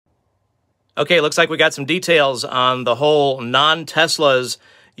Okay, looks like we got some details on the whole non-Teslas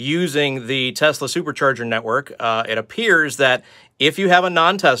using the Tesla Supercharger network. It appears that if you have a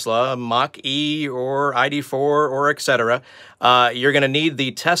non-Tesla, Mach-E or ID.4 or etc., you're going to need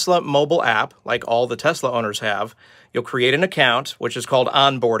the Tesla mobile app, like all the Tesla owners have. You'll create an account, which is called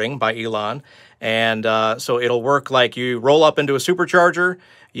onboarding by Elon. And so it'll work like you roll up into a supercharger,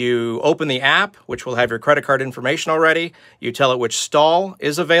 you open the app, which will have your credit card information already. You tell it which stall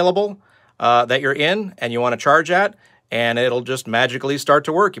is available that you're in and you want to charge at, and it'll just magically start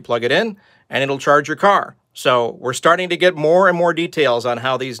to work. You plug it in and it'll charge your car. So we're starting to get more and more details on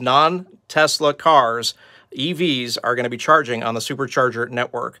how these non-Tesla cars, EVs, are going to be charging on the Supercharger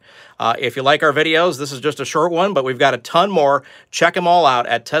network. If you like our videos, this is just a short one, but we've got a ton more. Check them all out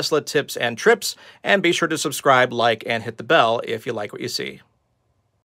at Tesla Tips and Trips, and be sure to subscribe, like, and hit the bell if you like what you see.